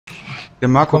Der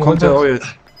Marco kommt ja auch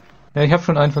jetzt. Ja, ich hab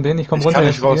schon einen von denen, ich komm runter.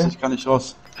 Ich kann nicht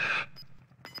raus.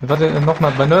 Warte,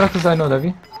 nochmal, bei NERDOXX ist einer, oder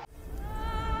wie?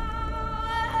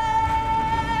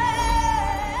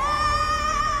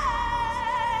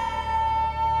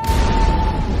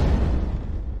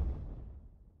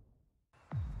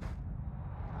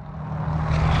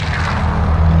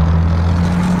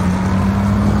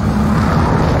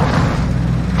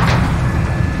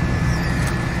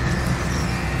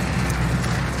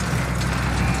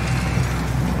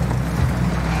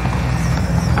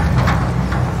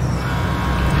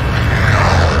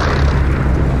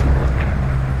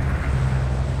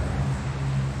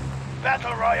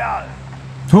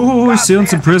 Oh, ich sehe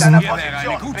uns in Prison. Hier wäre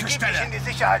eine gute Stelle. In die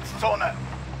Sicherheitszone.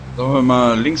 Sollen wir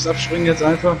mal links abspringen jetzt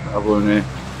einfach? Aber nee.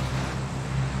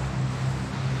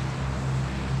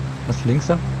 Was links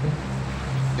da?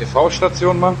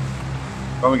 TV-Station, Mann?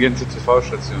 Komm, wir gehen zur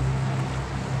TV-Station.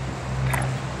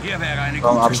 Hier wäre eine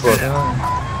Komm, gute Absturz. Stelle.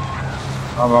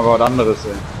 Machen wir aber was anderes,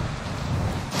 ey.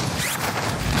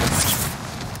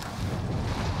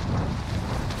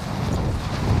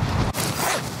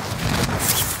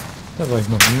 Da war ich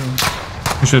noch nie.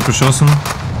 Ich werde beschossen.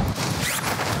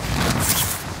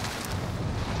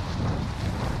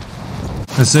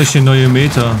 Das ist echt die neue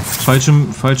Meta.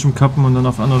 Falschem Kappen und dann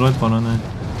auf andere Leute ballern, ey.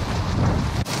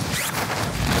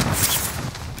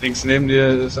 Links neben dir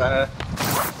ist einer.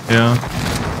 Ja.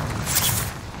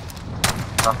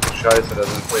 Ach du Scheiße, da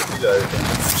sind voll viele, Alter.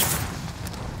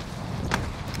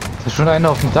 Ist schon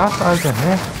einer auf dem Dach, Alter,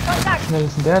 hä? Wie schnell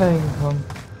ist denn der da hingekommen?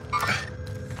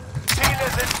 Ziele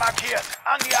sind markiert.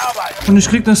 An die Arbeit. Und ich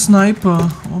krieg ne Sniper.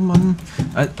 Oh Mann.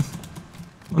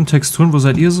 Und Texturen, wo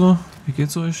seid ihr so? Wie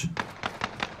geht's euch?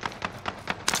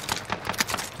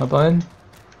 Hab einen.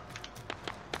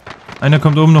 Einer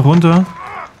kommt oben noch runter.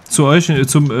 Zu euch,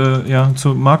 zu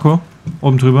Marco.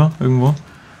 Oben drüber, irgendwo.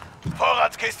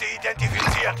 Vorratskiste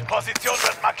identifiziert. Position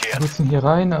wird markiert. Wo ist denn hier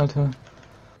rein, Alter?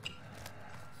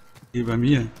 Hier bei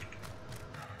mir.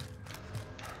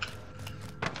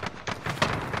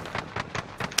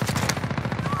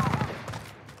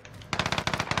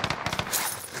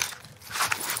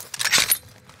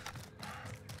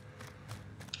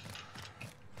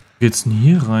 Wie geht's denn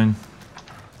hier rein?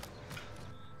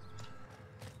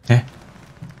 Hä?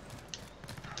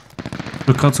 Ich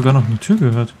hab gerade sogar noch eine Tür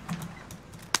gehört.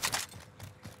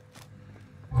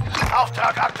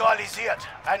 Auftrag aktualisiert.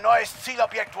 Ein neues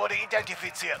Zielobjekt wurde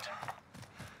identifiziert.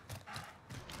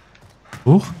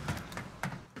 Hoch?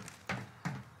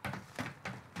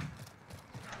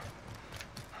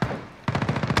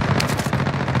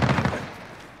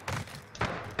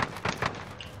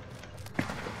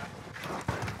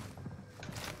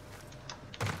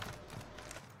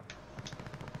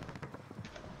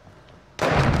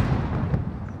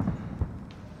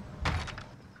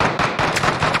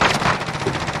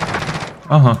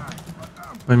 Aha.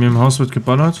 Bei mir im Haus wird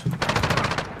geballert.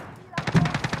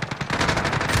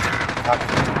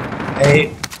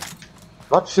 Ey.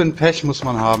 Was für ein Pech muss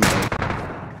man haben, ey.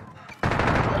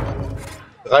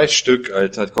 3 Stück,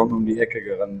 Alter. Kommen um die Ecke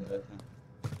gerannt, Alter.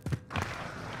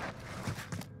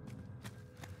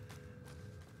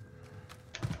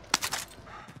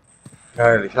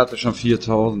 Geil, ich hatte schon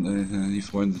 4000, ey. Die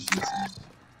freuen sich jetzt.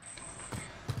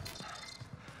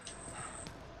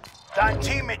 Dein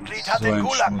Teammitglied hat So den ein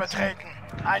Gulag Schmutz. betreten.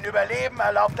 Ein Überleben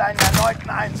erlaubt einen erneuten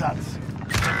Einsatz.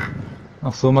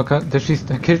 Ach so, man kann, der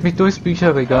killt mich durchs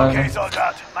Bücherregal. Okay,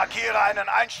 Soldat. Markiere einen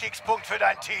Einstiegspunkt für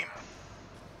dein Team.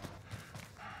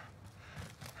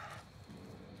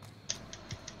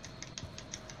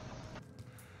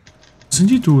 Was sind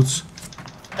die Dudes?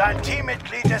 Dein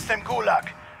Teammitglied ist im Gulag.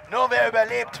 Nur wer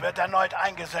überlebt, wird erneut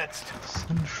eingesetzt. Was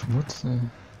für ein Schmutz, ey.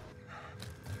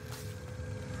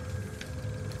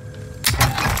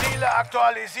 Ziele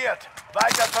aktualisiert.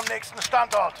 Weiter zum nächsten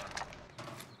Standort.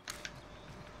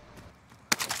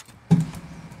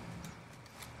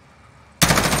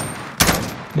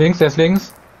 Links, der ist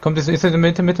links. Kommt, ist in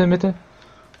der Mitte.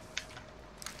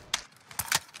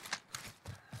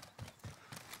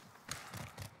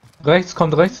 Rechts,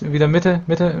 kommt rechts, wieder Mitte,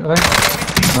 rechts.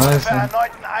 Nice. Für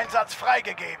erneuten Einsatz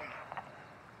freigegeben.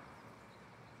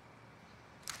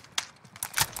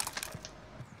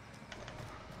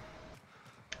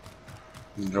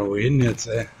 Wohin jetzt,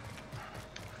 ey?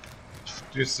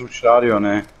 Düst zum Stadion,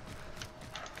 ey.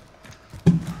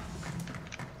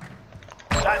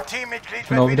 Dein Teammitglied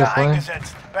Genau, wird wieder wieder frei.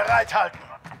 eingesetzt. Bereithalten.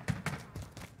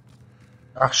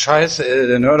 Ach scheiße, ey,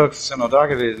 der NERDOXX ist ja noch da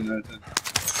gewesen, Alter.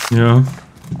 Ja.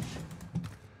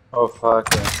 Oh fuck,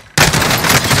 ey.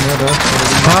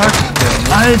 Fuck!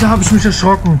 Alter, hab ich mich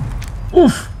erschrocken.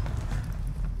 Uff!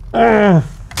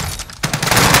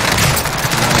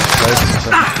 Ich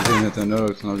hab nicht gesehen, dass der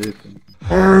NERDOXX noch lebt.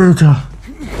 Alter!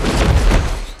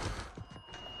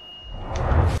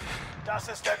 Das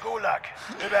ist der Gulag.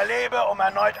 Überlebe, um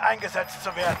erneut eingesetzt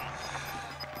zu werden.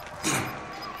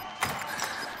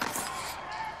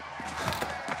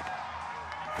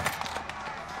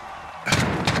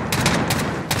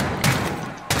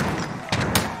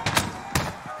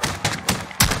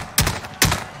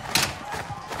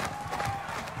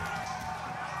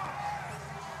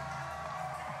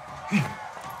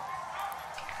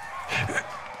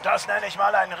 Das nenne ich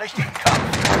mal einen richtigen Kampf.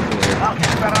 Mach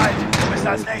dich bereit, du bist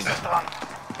als nächstes dran.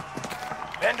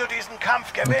 Wenn du diesen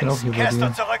Kampf gewinnst, kehrst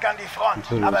du zurück an die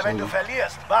Front. Aber wenn du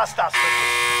verlierst, war's das für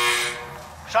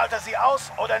dich. Schalte sie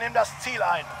aus oder nimm das Ziel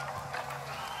ein.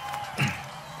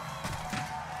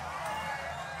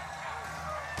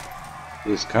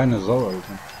 Hier ist keine Sau, Alter.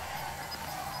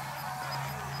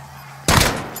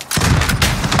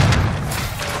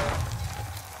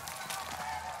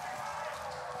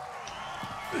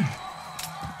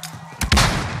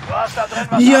 Du hast da drin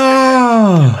was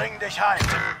Ja! abgekriegt. Wir bringen dich heim.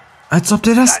 Als ob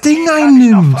der das Dein Ding Team kann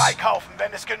dich noch einnimmt! freikaufen,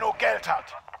 wenn es genug Geld hat.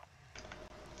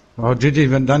 Oh, Gigi,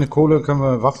 wenn deine Kohle können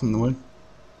wir Waffen holen.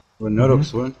 Oder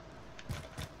NERDOXX holen.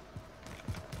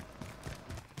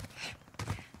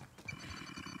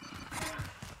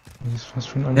 Das ist fast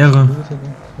schon alles Ehre. gut, oder?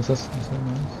 Was hast du gesagt?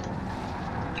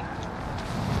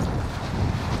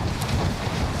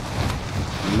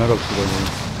 NERDOXX wieder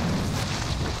holen.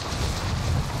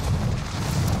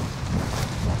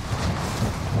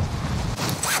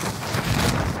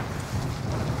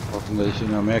 Hoffen, dass ich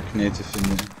immer mehr Knete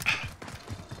finde.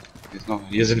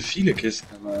 Hier sind viele Kisten,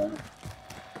 aber...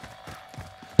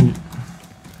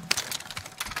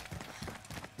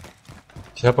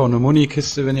 Ich habe auch eine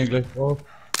Muni-Kiste, wenn ihr gleich braucht.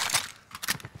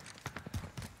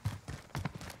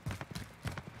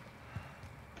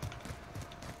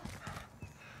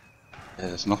 Ja,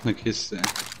 das ist noch eine Kiste.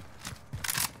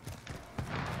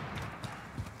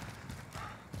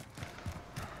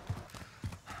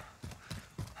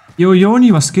 Jo,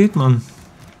 Joni, was geht, Mann?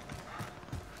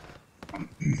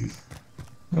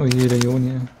 Oh je, der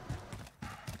Joni.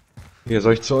 Hier,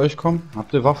 soll ich zu euch kommen?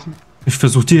 Habt ihr Waffen? Ich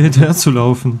versuche dir hinterher zu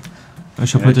laufen.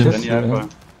 Ich hab Ja, ich heute... renn hier einfach.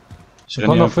 Wir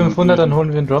brauchen noch 500, dann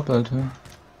holen wir einen Drop, Alter.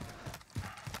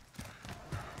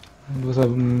 Du hast eine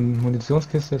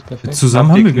Munitionskiste, ist perfekt.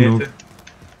 Zusammen haben wir genug.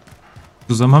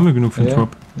 Zusammen haben wir genug für den Ja,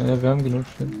 Drop. ja, wir haben genug,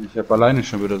 stimmt. Ich habe alleine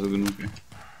schon wieder so genug.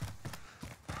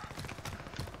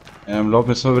 Laufen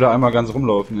jetzt nur wieder einmal ganz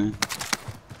rumlaufen, ey.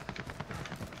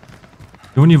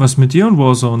 Joni, was mit dir und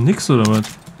Warzone? Nix oder was?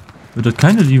 Wird das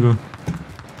keine Liebe?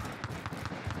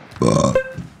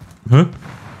 Hä?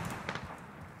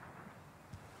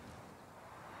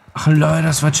 Ach Leute,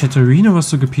 das war Chatterino, was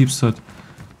so gepiepst hat.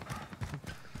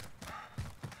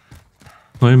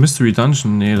 Neue Mystery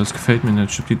Dungeon? Nee, das gefällt mir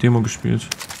nicht. Ich hab die Demo gespielt.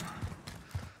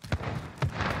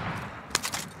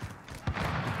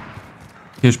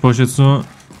 Okay, ich brauche jetzt nur...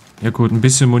 Ja gut, ein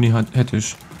bisschen Muni hätte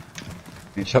ich.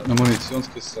 Ich habe eine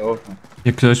Munitionskiste auch.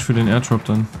 Ja, gleich für den Airdrop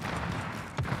dann.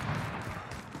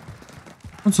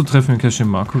 Und so treffen wir gleich den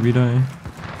Marco wieder, ey.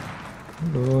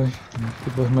 Hallo, ich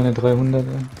gebe euch meine 300,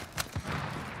 ey.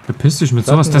 Verpiss dich mit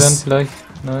sowas, Platten das... wären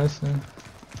vielleicht nice, ey.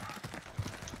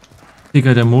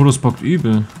 Digga, der Modus bockt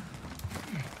übel.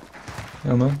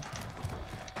 Ja, Mann.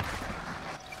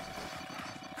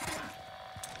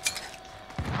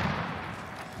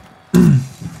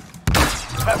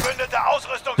 Verbündete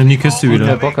Ausrüstung. Nimm die Kiste wieder.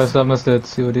 Der Bock als damals der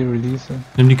COD-Release, ey.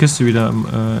 Nimm die Kiste wieder,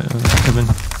 Kevin.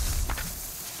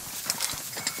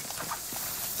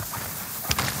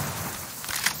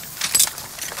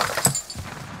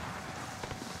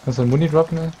 Kannst du einen Muni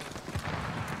droppen, ey?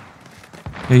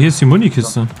 Ja, hier ist die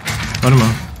Muni-Kiste. Warte mal.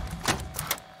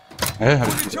 Hä?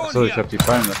 Achso, ich hab die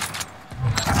fallen lassen.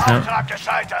 Auftrag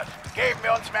gescheitert. Geben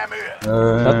wir uns mehr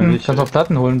Mühe. Platten, Ich, kannst auch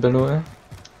Platten holen, Bello, ey.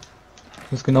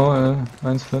 Das ist genau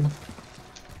 1,5.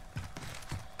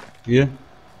 hier?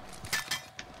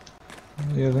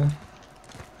 Ehre.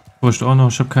 Bräuchte auch noch,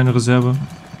 ich habe keine Reserve.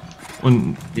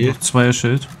 Und Hier? noch 2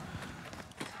 Schild.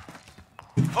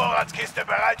 Vorratskiste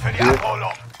bereit für die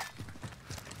Abholung.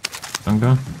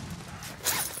 Danke.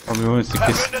 Komm, wir holen jetzt die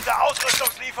Kiste. Verbündete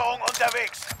Ausrüstungslieferung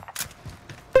unterwegs.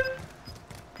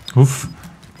 Uff.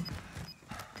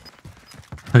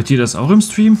 Hört ihr das auch im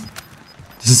Stream?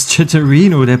 Das ist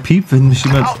Chatterino, der Piep, wenn mich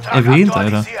jemand Auftrag erwähnt,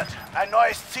 Alter. aktualisiert. Ein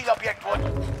neues Zielobjekt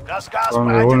wurde. Das Gas Komm,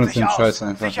 wir holen breitet uns sich den aus. Scheiß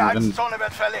einfach. Sicherheitszone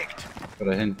wird verlegt.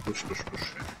 Oder hin. Push, push, push.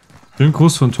 Schönen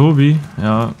Gruß von Tobi.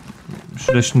 Ja,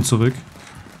 schlechten zurück.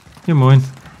 Ja, moin.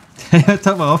 Hört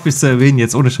doch mal auf, mich zu erwähnen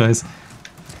jetzt, ohne Scheiß.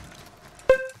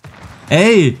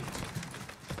 Ey!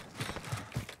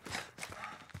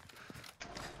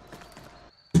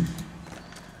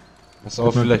 Pass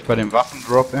auf, vielleicht bei dem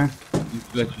Waffendrop, ey.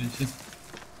 Vielleicht welche.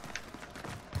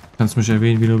 Kannst mich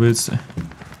erwähnen, wie du willst, ey.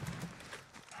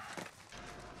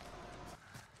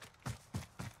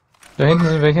 Da hinten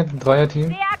sind welche, ein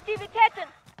Dreier-Team.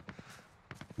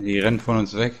 Die rennen von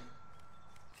uns weg.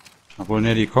 Obwohl,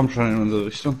 ne, die kommen schon in unsere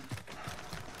Richtung.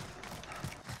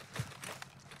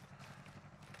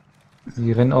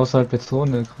 Die rennen außerhalb der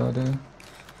Zone gerade.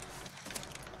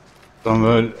 Sollen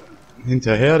wir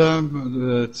hinterher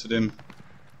da zu dem...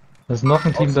 Da ist noch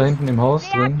ein Team da hinten im Haus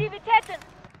drin.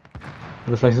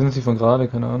 Oder vielleicht sind sie von gerade,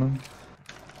 keine Ahnung.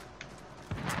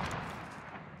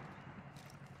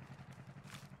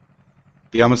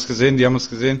 Die haben uns gesehen, die haben uns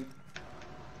gesehen.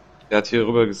 Der hat hier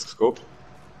rüber gescoped.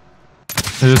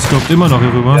 Der scoped immer noch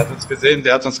hier rüber. Der hat uns gesehen,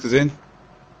 der hat uns gesehen.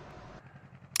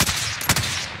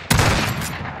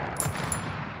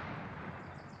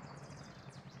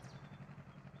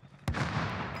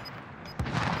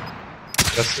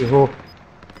 Das ist hier hoch.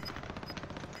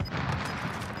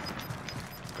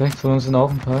 Rechts von uns sind auch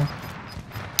ein paar.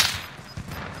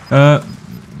 Das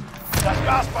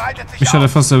Gas breitet sich Mich hat er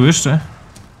fast erwischt, ey.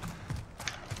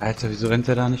 Alter, wieso rennt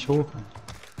der da nicht hoch?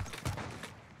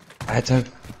 Alter.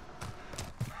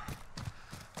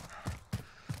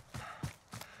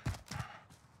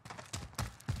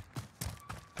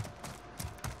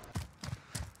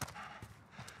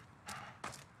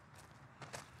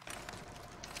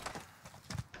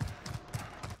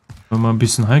 Wollen wir mal ein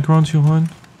bisschen Highground hier holen?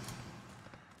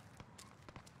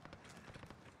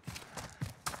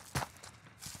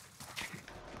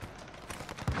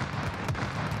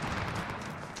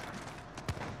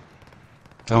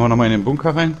 Schauen wir nochmal in den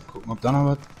Bunker rein, gucken, ob da noch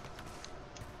was.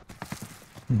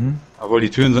 Obwohl, die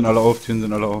Türen sind alle auf, Türen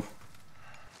sind alle auf.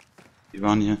 Die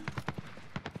waren hier.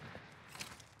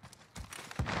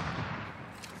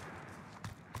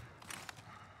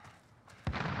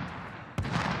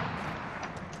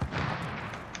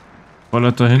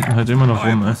 Ballert da hinten halt immer noch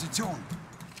rum, ey.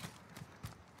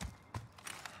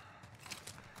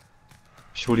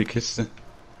 Ich hol die Kiste.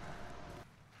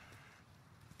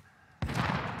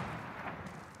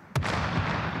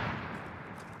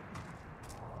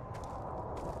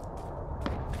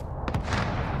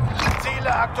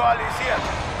 Ziele aktualisiert.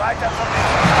 Weiter zum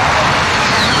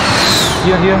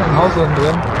Hier, im Haus unten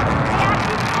drin.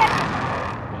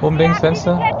 Oben links,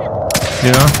 Fenster.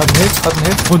 Ja. Hat einen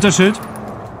Hit. Unterschild.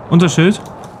 Unterschild.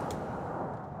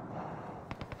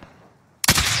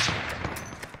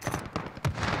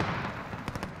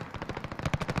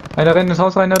 Einer rennt ins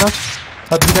Haus rein, oder?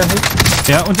 Hat wieder einen Hit.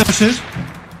 Ja, Unterschild.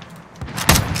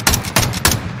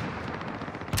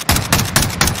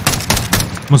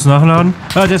 Muss nachladen.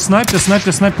 Ah, der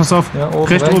Snipe, pass auf. Ja, oben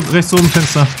Rechts oben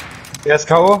Fenster. Der ist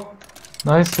K.O.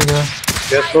 Nice, Digga.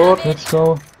 Der ist tot. Let's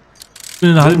go. Bin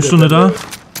in einer halben Stunde da.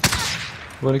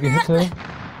 Wurde gehittet.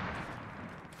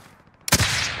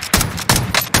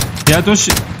 Ja, durch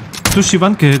die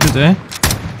Wand gehittet, ey.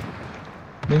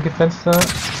 Linke Fenster.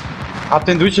 Hab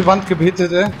den durch die Wand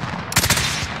gehittet, ey.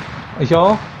 Ich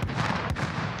auch.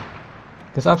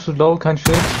 Der ist absolut low, kein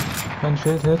Schild. Kein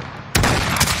Schild-Hit.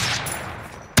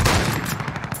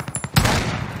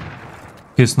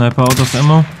 Okay, Sniper out of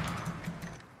ammo.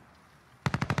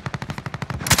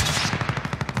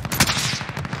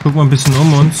 Guck mal ein bisschen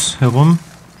um uns herum.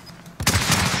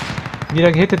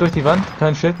 Wieder gehittet durch die Wand,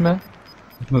 kein Schild mehr.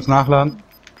 Ich muss nachladen.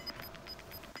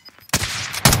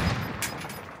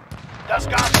 Das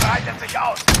Gas breitet sich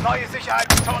aus. Neue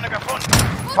Sicherheitszone gefunden.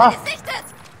 Ah,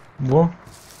 Wo?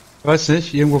 weiß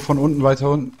nicht, irgendwo von unten, weiter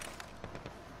unten.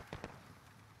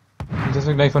 Nicht, dass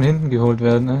wir gleich von hinten geholt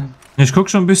werden, ne? Ich guck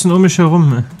schon ein bisschen um mich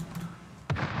herum,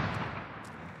 ey.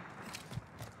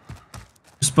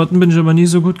 Spotten bin ich aber nie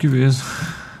so gut gewesen.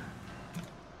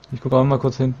 Ich gucke auch mal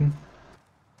kurz hinten.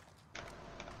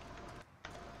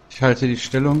 Ich halte die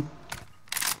Stellung.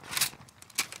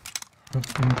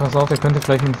 Pass auf, der könnte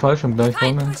vielleicht mit dem Fallschirm gleich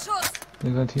kommen.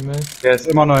 Dieser Teammate. Der ist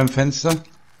immer noch im Fenster.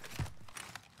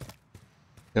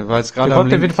 Der war jetzt gerade Der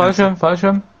kommt, der wird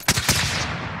Fallschirm.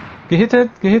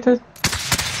 Gehittet.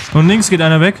 Und links geht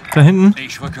einer weg, da hinten.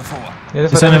 Ich rücke vor. Ja,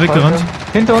 das Ist war einer der weggerannt?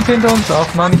 Fallschirm. Hinter uns.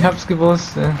 Ach man, ich hab's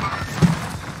gewusst.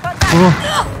 Oh,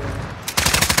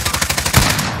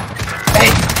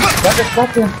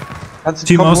 Kannst du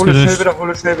Team kommen, ausgelöscht.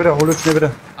 hole schnell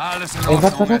wieder. Alles in was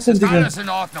Ordnung. war das Es denn, ist Digga? alles in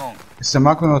Ordnung. Ist der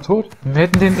Marco noch tot? Wir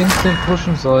hätten den instant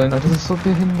pushen sollen. Das ist so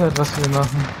behindert, was wir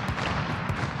machen.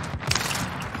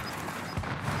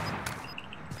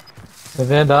 Da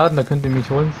wäre ein Laden, da könnt ihr mich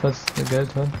holen, falls ihr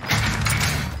Geld hat.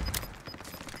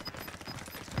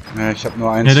 Ja, ich hab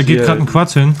nur eins. ja, da geht hier. gerade ein Quad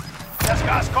hin. Das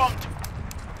Gas kommt.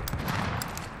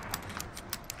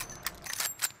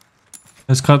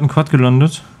 Da ist gerade ein Quad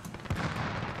gelandet.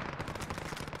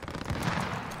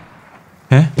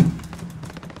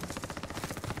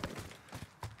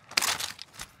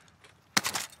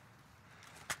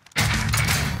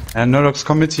 Ja, NERDOXX,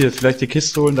 komm mit hier. Vielleicht die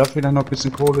Kiste holen, da vielleicht noch ein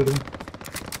bisschen Kohle drin.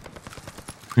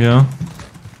 Ja.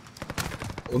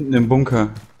 Unten im Bunker.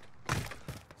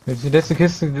 Jetzt die letzte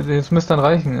Kiste, jetzt müsste dann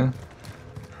reichen, ey.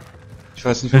 Ich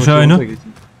weiß nicht, Welche die eine? runtergeht.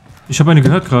 Ich habe eine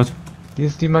gehört gerade. Die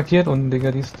ist die markiert unten, Digga,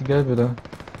 die ist die gelbe da.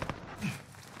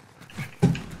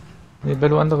 Ne,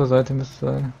 Bello andere Seite müsste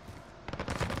sein.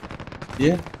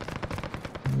 Hier?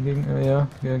 Ja,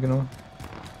 genau.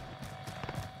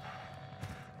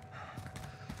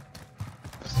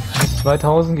 Bis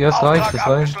 2000, ja, das reicht, das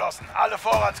reicht. Alle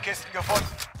Vorratskisten gefunden.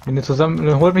 Wenn ihr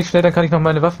zusammen, holt mich schnell, dann kann ich noch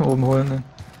meine Waffen oben holen, ne?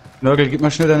 Nörgel, gib mal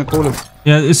schnell deine Kohle.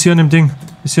 Ja, ist hier in dem Ding.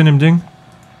 Ist hier in dem Ding.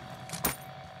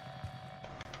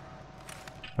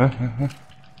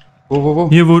 Wo?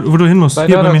 Hier, wo du hin musst. Bei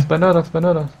Hier bei mir. NERDOXX.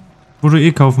 Wo du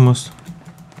eh kaufen musst.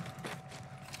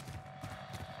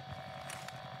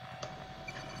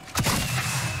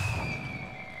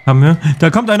 Haben wir?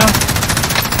 Da kommt einer.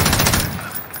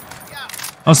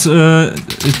 Aus,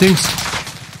 Dings.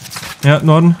 Ja,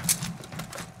 Norden.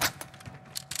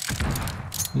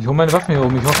 Ich hol meine Waffen hier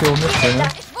oben, ich hoffe hier oben ist der, ne?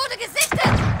 Ich wurde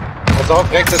gesichtet! Pass auf,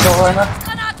 rechts ist auch einer.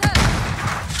 Granate!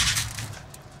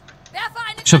 Werfe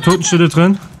eine Ich hab Totenstille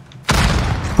drin.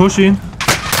 Push ihn.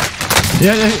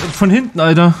 Ja, von hinten,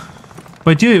 Alter.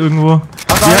 Bei dir irgendwo.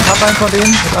 Hab einen von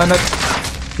denen, mit einer.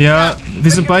 Ja,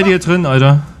 wir sind beide hier drin,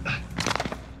 Alter.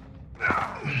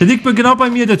 Der liegt genau bei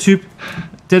mir, der Typ.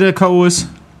 Der K.O. ist.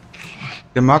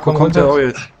 Der Marco Komm kommt ja runter. auch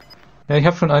jetzt. Ja, ich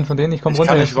hab schon einen von denen, ich komm Ich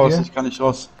runter kann jetzt nicht raus, hier. ich kann nicht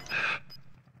raus.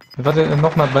 Warte,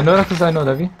 nochmal, bei NERDOXX ist einer,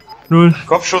 oder wie? 0.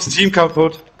 Kopfschuss, Team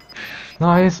kaputt.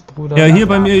 Nice, Bruder. Ja, hier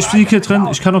bei mir, ich lieg hier drin.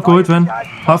 Ich kann noch geholt werden.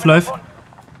 Half-Life.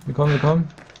 Wir kommen.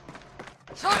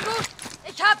 Schon gut!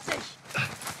 Ich hab dich!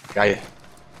 Geil.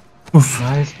 Uff.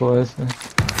 Nice, Boys.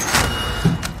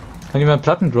 Kann jemand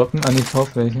Platten droppen? Ah, ich kauf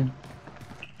welche.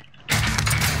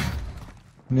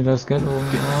 Ne, das Geld oben.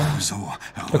 Ja. So,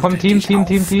 Da kommt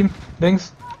Team.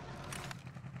 Links.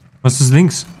 Was ist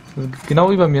links? Also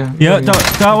genau über mir. Ja, über mir.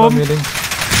 da Über oben. mir links.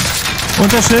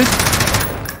 Unterschild.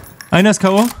 Einer ist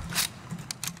K.O.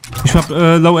 Ich hab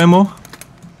Low Ammo.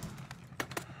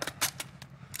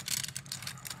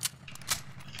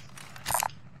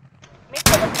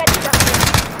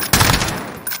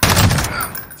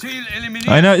 Ziel eliminiert.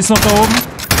 Einer ist noch da oben.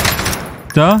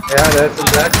 Da. Ja, der ist im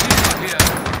Berg.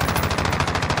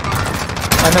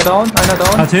 Einer down.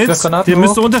 Hat Ich werf Hits. Granaten Der hoch.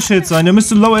 müsste Unterschild sein. Der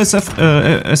müsste Low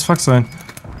as fuck sein.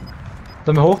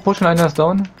 Sollen wir hochpushen? Einer ist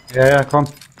down. Ja, komm.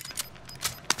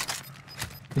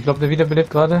 Ich glaube, der wiederbelebt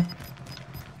gerade.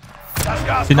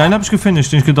 Den einen hab ich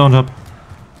gefinisht, den ich gedownt hab.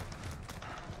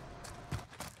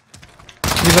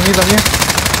 Hier bei mir.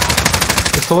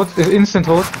 Ist tot, ist instant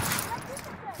tot.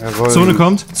 Jawohl. Zone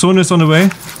kommt. Zone ist on the way.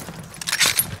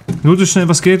 Loote schnell,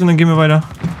 was geht, und dann gehen wir weiter.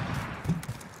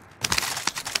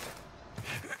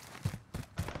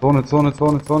 Zone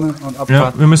und Abfahrt.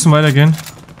 Ja, wir müssen weitergehen.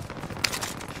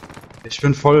 Ich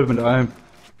bin voll mit allem.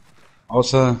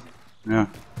 Außer, ja.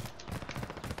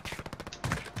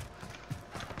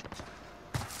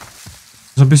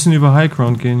 So ein bisschen über High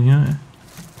Ground gehen hier.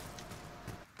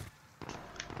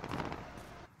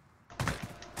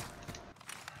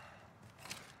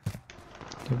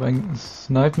 Ich habe einen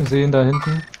Snipen sehen da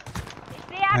hinten.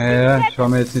 Ja, ich war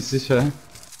mir jetzt nicht sicher.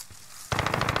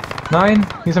 Nein,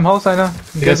 hier ist im Haus einer.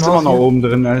 Im Der ist gelben immer Haus noch hier. oben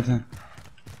drin, Alter.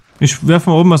 Ich werfe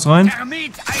mal oben was rein.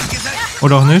 Thermit eingesetzt.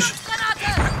 Oder auch nicht.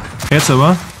 Granate! Jetzt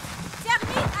aber. Thermit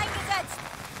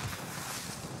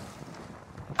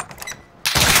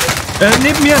eingesetzt!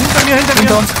 Neben mir, hinter mir.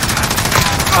 Hinter uns.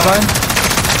 Aber ein.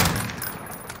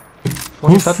 Vor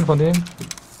die Uff. Platten von dem.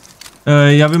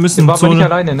 Ja, wir müssen Der war aber nicht Zone.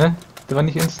 alleine, ne? Der war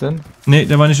nicht instant. Nee,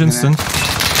 der war nicht instant.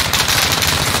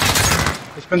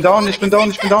 Ich bin down. Ich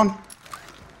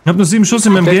hab nur 7 Schuss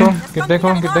im MG. Gib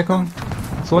Deckung.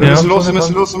 Zone, Ja. Wir Zone,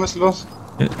 müssen Zone. los.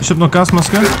 Ja, ich hab noch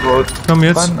Gasmaske. Komm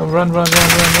jetzt. Run.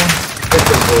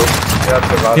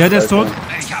 Ja, der ist tot.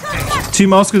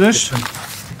 Team ausgedasht.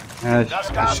 Ja, ich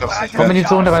schaff's nicht Komm in mehr. die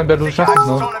Zone rein, Bello, du schaffst es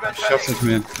noch. Ich schaff's nicht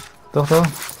mehr. Doch.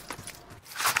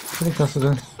 Natürlich schaffst du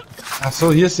das. Ach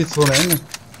so, hier ist die Zone Ende.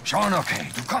 Schon okay,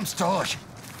 du kommst durch.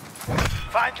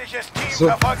 Feindliches Team So.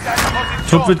 verfolgt deine Trupp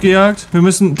Position. wird gejagt. Wir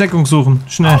müssen Deckung suchen.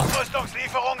 Schnell.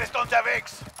 Ausrüstungslieferung ist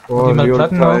unterwegs. Oh, Jemand die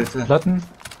Platten Alter. noch? Platten?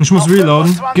 Ich muss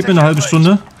reloaden. Gib mir eine halbe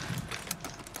Stunde.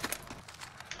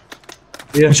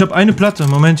 Hier, Ich habe eine Platte.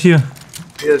 Moment, hier.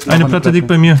 hier ist noch Eine Platte liegt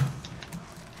bei mir.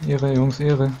 Ehre, Jungs,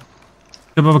 Ehre.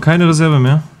 Ich habe aber keine Reserve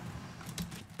mehr.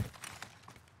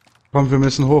 Komm, wir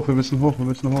müssen hoch.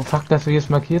 Fuck, dass wir jetzt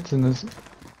markiert sind, das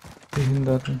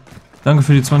Behinderten. Danke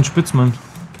für die 20 Spitz, Mann.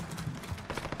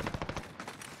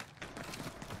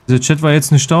 Dieser Chat war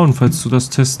jetzt nicht down, falls du das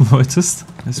testen wolltest.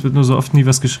 Es wird nur so oft nie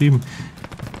was geschrieben.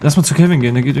 Lass mal zu Kevin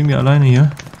gehen, der geht irgendwie alleine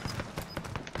hier.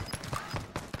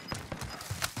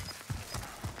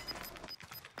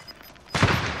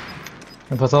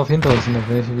 Ja, pass auf, hinter uns sind noch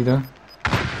welche wieder.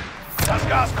 Das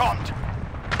Gas kommt.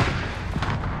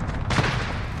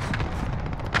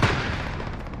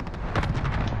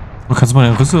 Oh, kannst du mal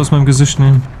den Rüssel aus meinem Gesicht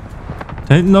nehmen?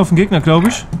 Da hinten laufen Gegner, glaube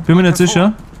ich. Bin mir nicht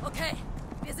sicher. Okay.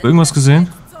 Wir sind Irgendwas gesehen? in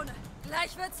der Zone.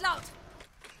 Gleich wird's laut.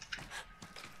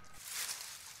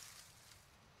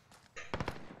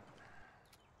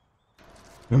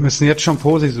 Wir müssen jetzt schon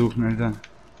Posi suchen, Alter.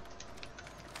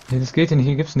 Nee, das geht ja nicht,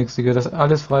 hier gibt's nichts, Digga. Das ist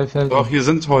alles Freifeld. Doch, hier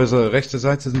sind Häuser. Rechte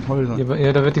Seite sind Häuser.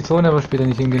 Ja, da wird die Zone aber später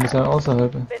nicht hingehen, das ist ja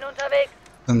außerhalb. Bin unterwegs.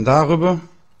 Dann darüber.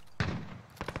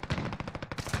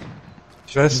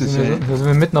 Ich weiß nicht, ey. Da sind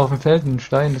wir mitten auf dem Feld, ein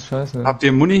Stein, das ist scheiße. Habt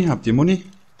ihr Muni? Habt ihr Muni?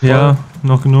 Ja,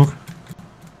 noch genug.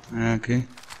 Ja, okay.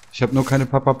 Ich habe nur keine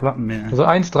Papa-Platten mehr. Also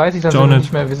 1,30, dann Schau sind wir nicht.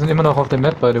 nicht mehr, wir sind immer noch auf der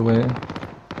Map, by the way.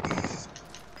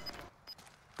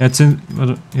 Jetzt sind,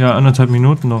 warte, ja, 1,5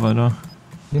 Minuten noch, Alter.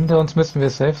 Hinter uns müssten wir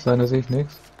safe sein, da sehe ich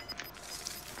nichts.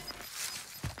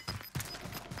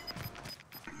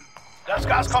 Das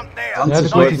Gas kommt näher. Ja, das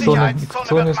ist gut, die Zone. Die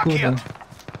Zone ist gut, ja.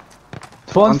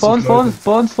 Vor uns, vor uns, vor uns,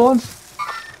 vor uns, vor uns.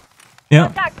 Ja.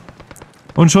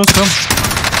 Und Schuss, komm.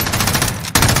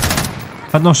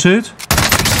 Hat noch Schild.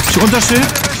 Unterschild.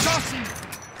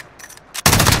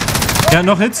 Ja,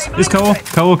 noch Hits. Ist K.O.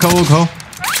 K.O., K.O., K.O.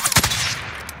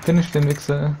 Finish den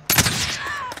Wichser.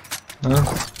 Ja.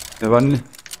 Der war nicht.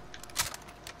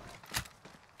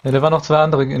 Ja, da waren noch zwei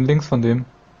andere links von dem.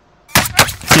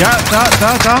 Ja,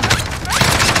 da.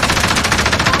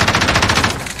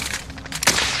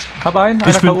 Hab einen,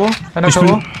 einer K.O., einer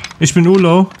K.O. Ich bin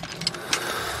Ulow.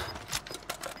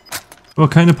 Aber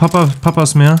keine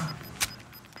Papas mehr.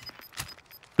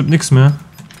 Gibt nix mehr.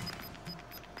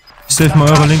 Ich safe mal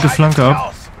eure linke Flanke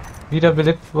ab.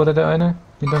 Wiederbelebt wurde der eine.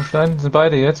 Hinterm Stein sind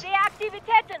beide jetzt.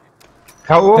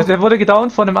 K.O. Der wurde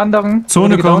gedownt von dem anderen.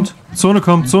 Zone kommt, Zone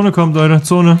kommt, Leute,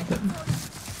 Zone.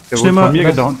 Der Steh wurde mal- von mir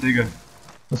gedownt, Digga.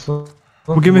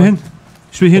 Wo gehen wir hin?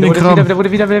 Ich will hier in den Kram. Der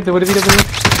wurde wiederbelebt.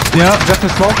 Ja, Das ist ein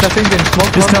Smoke, das Ding, den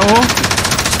Smoke. ist K.O.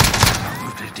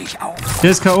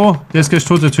 Der ist K.O. Der ist gleich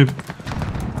tot, der Typ.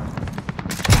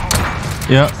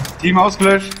 Ja, Team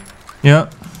ausgelöscht. ja.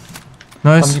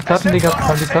 Haben Nice. die Platten, Digga,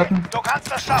 haben die Platten. Du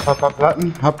kannst das schaffen.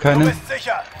 Papa-Platten. Hab Du keine. bist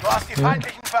sicher. Du hast die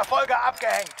feindlichen Verfolger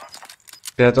abgehängt.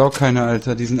 Der hat auch keine,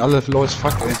 Alter. Die sind alle low as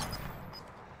fuck,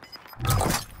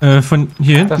 ey. Von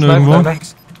hier Das hinten sniped irgendwo. einer.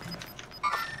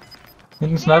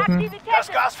 Hinten snipen.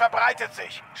 Das Gas verbreitet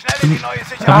sich. Schnell in die neue Ich hab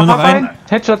nur Sicherheit. noch einen.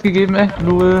 Headshot gegeben, ey.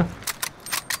 Lul.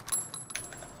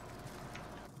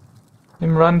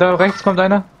 Im Run, da rechts kommt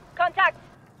einer. Kontakt.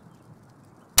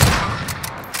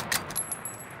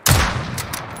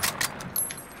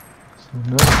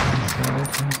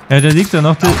 Ja, der liegt da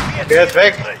noch. Der ist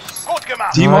weg. Gut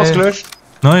gemacht. Team Nice. ausgelöscht.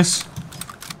 Nice.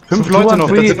 5 Leute noch.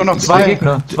 Das sind nur noch Zwei 2.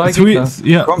 Gegner. Zwei Gegner.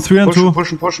 Ja, Komm, 3 and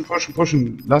 2.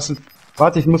 pushen. Lass es.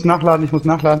 Warte, ich muss nachladen. Das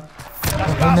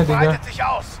Gas Digga. breitet sich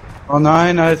aus. Oh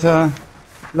nein, Alter.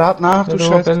 Lad nach, du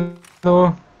Hallo, Scheiße.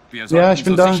 Hallo. Ja, ich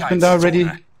bin da, ready.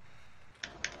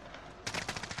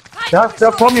 Ja,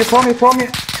 vor mir. Hat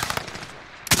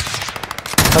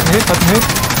einen Hit.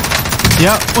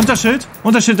 Ja,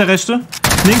 Unterschild der rechte.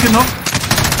 Linke noch.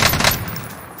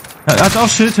 Er hat auch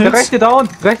Schild, Der Hits. rechte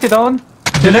down.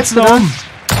 Der letzte da oben.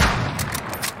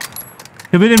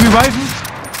 Der will den reviven.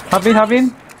 Hab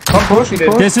ihn. Komm, push,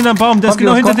 Der ist hinterm Baum, der ist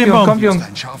genau hinter dem Kommt, Baum. Jungs.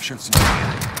 Ein Scharfschützen.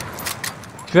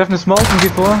 Ich werfe eine Smoke und geh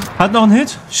vor. Hat noch einen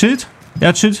Hit. Schild. Er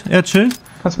hat Schild.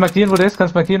 Kannst du markieren, wo der ist?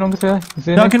 Kannst du markieren ungefähr? Ich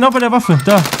seh Ja, nicht. genau bei der Waffe.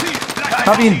 Da.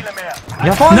 Hab ihn. Ziele mehr.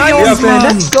 Ja, voll, Nice, Jungs, ey, Mann.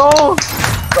 let's go.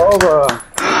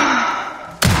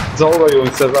 Sauber,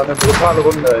 Jungs. Das war eine brutale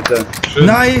Runde, Alter. Schön.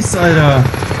 Nice, Alter.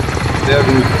 Sehr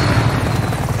gut.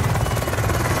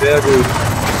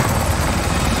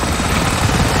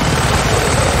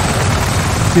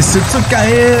 Die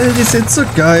sind so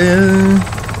geil.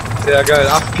 Sehr geil.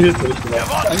 8 Kills hab ich gemacht.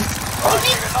 Jawohl. Hast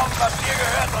dir genommen, was dir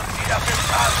gehört und sie dafür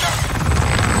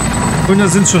bezahlt. Und da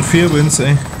sind schon 4 Wins,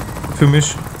 ey. Für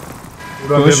mich.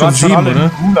 Oder Du wir hast waren schon schon 7, alle oder?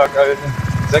 im Gulag,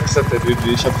 Alter. 6 hat der DG,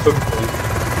 ich hab 5.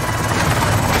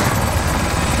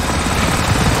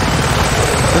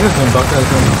 Das ist so ein Bug,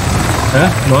 Alter.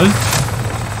 Hä? Lol.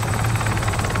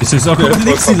 Ich sag auch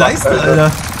links die Leiste,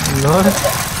 Alter. Lol.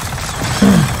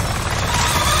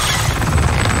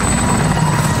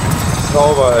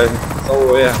 Sauber, Alter.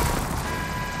 Sauber, ja.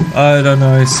 Alter,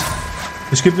 nice.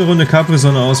 Ich gebe eine Runde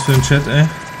Capri-Sonne aus für den Chat, ey.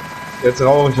 Jetzt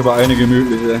rauche ich aber eine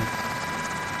gemütlich, ey.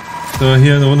 So,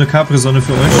 hier eine Runde Capri-Sonne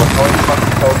für euch.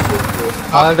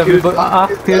 Alter, wir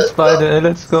 8 Kills beide, ey,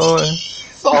 let's go, ey.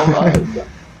 Alter.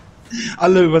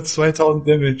 Alle über 2000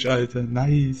 Damage, Alter.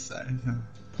 Nice, Alter.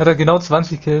 Hat er genau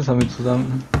 20 Kills haben wir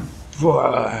zusammen.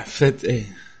 Boah, fett, ey.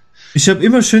 Ich habe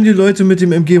immer schön die Leute mit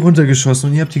dem MG runtergeschossen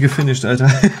und ihr habt die gefinisht, Alter.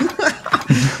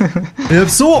 Ich hab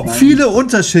so viele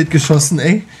Unterschild geschossen,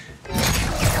 ey.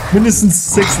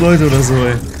 Mindestens 6 Leute oder so,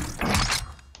 ey.